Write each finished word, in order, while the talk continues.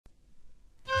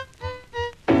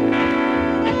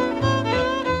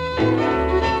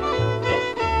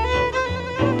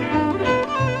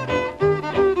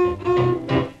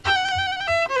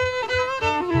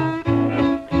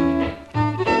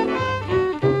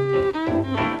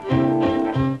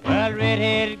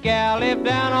good gal lived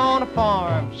down on a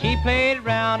farm. She played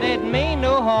around, didn't mean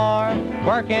no harm.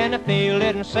 Work in the field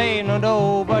didn't save no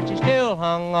dough, but she still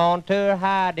hung on to her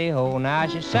hidey-ho. Now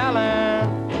she's selling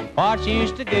what she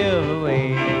used to give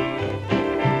away.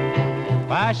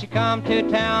 Why, she come to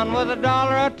town with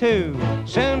 $1 or two,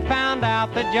 soon found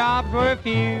out the jobs were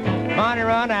few. Money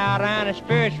run out and her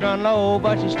spirits run low,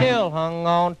 but she still hung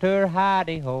on to her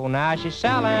hidey-ho. Now she's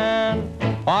selling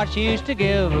what she used to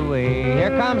give away. Here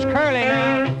comes Curly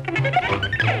now.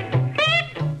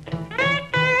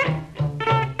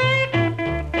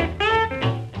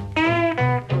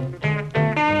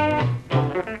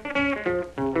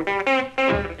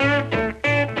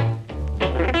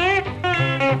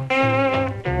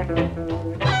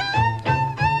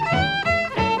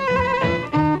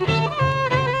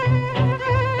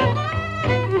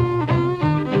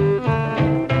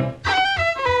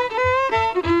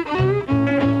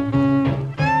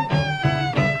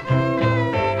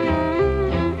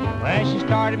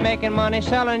 Making money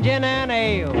selling gin and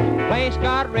ale. Place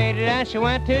got raided and she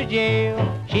went to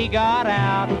jail. She got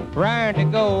out, raring to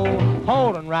go,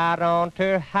 holding right on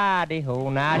to her hidey-ho.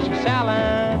 Now she's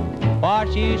selling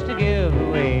what she used to give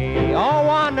away. Oh,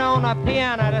 one on a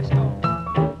piano, let's go.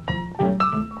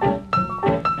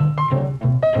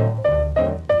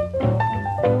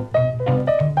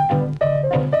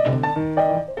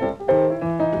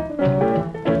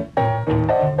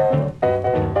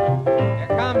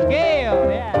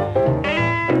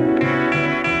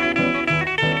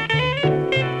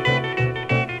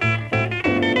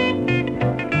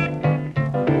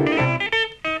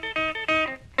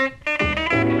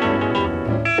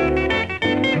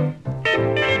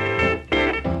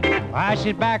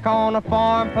 She's back on the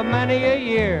farm for many a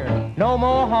year. No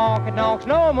more honky-tonks,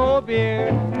 no more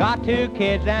beer. Got 2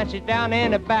 kids and she's down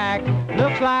in the back.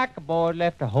 Looks like a boy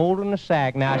left her holding the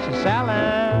sack. Now she's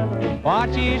selling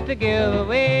what she used to give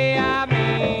away. I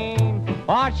mean,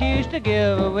 what she used to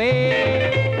give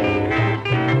away.